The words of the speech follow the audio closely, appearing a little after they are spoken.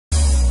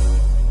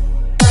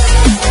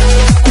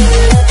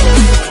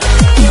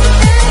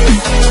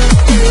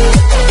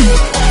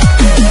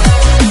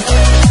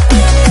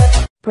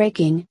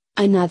Breaking,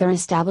 another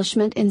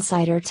establishment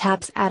insider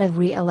taps out of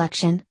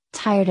re-election,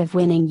 tired of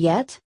winning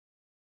yet?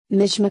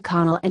 Mitch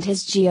McConnell and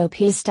his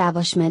GOP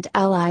establishment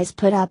allies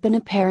put up an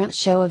apparent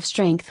show of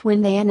strength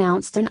when they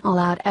announced an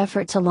all-out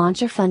effort to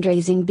launch a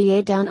fundraising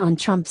beatdown on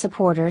Trump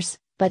supporters,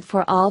 but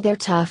for all their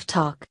tough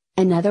talk,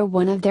 another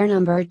one of their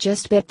number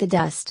just bit the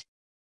dust.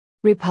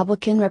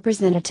 Republican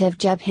Representative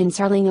Jeb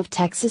Hensarling of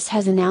Texas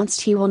has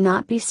announced he will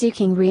not be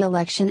seeking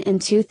re-election in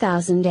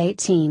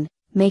 2018,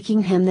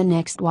 making him the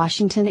next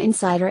Washington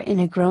insider in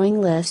a growing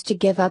list to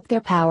give up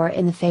their power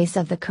in the face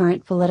of the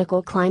current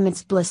political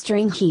climate's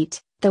blistering heat,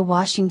 the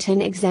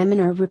Washington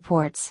Examiner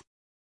reports.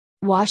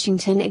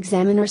 Washington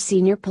Examiner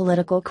senior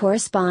political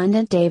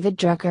correspondent David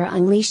Drucker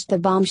unleashed the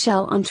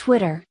bombshell on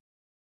Twitter.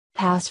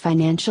 House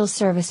Financial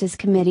Services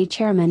Committee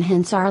Chairman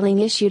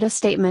Hensarling issued a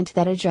statement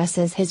that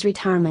addresses his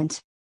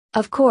retirement.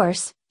 Of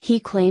course,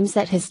 he claims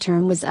that his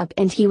term was up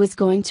and he was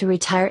going to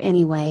retire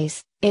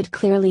anyways. It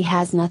clearly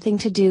has nothing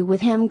to do with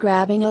him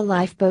grabbing a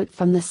lifeboat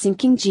from the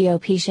sinking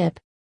GOP ship.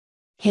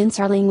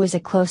 Hensarling was a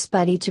close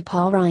buddy to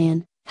Paul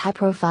Ryan,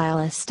 high-profile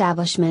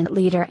establishment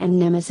leader and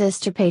nemesis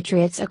to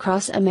patriots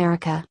across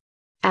America.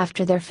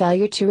 After their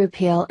failure to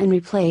repeal and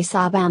replace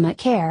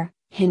Obamacare,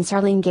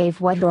 Hensarling gave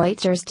what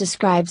Reuters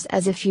describes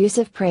as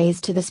effusive praise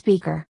to the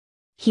speaker.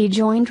 He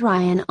joined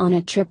Ryan on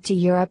a trip to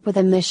Europe with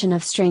a mission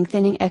of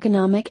strengthening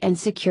economic and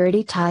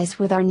security ties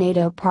with our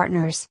NATO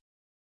partners.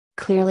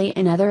 Clearly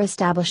another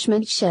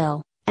establishment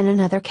shill, and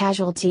another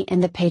casualty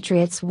in the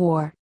Patriots'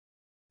 war.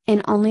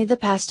 In only the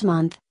past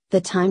month,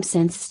 the time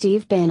since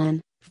Steve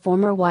Bannon,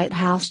 former White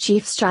House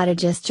chief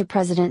strategist to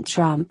President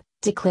Trump,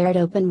 declared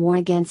open war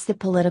against the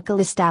political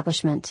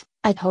establishment,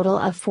 a total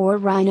of 4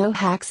 rhino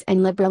hacks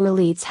and liberal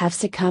elites have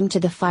succumbed to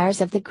the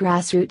fires of the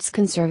grassroots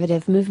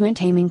conservative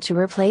movement aiming to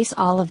replace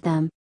all of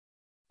them.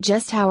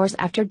 Just hours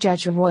after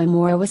Judge Roy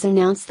Moore was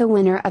announced the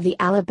winner of the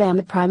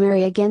Alabama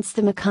primary against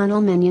the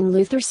McConnell minion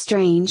Luther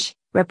Strange,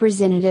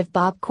 Representative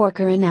Bob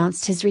Corker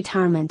announced his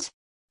retirement.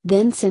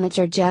 Then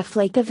Senator Jeff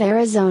Flake of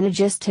Arizona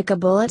just took a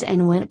bullet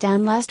and went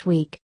down last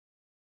week.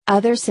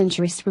 Other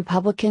centrist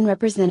Republican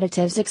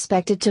representatives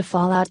expected to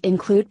fall out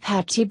include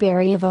Patty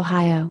Berry of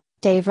Ohio,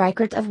 Dave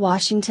Reichert of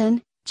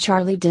Washington,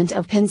 Charlie Dent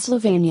of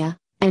Pennsylvania,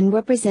 and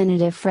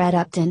Representative Fred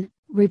Upton,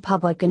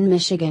 Republican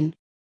Michigan.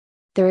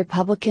 The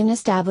Republican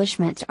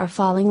establishment are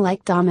falling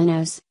like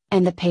dominoes,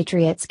 and the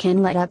Patriots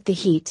can let up the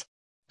heat.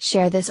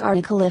 Share this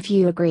article if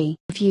you agree.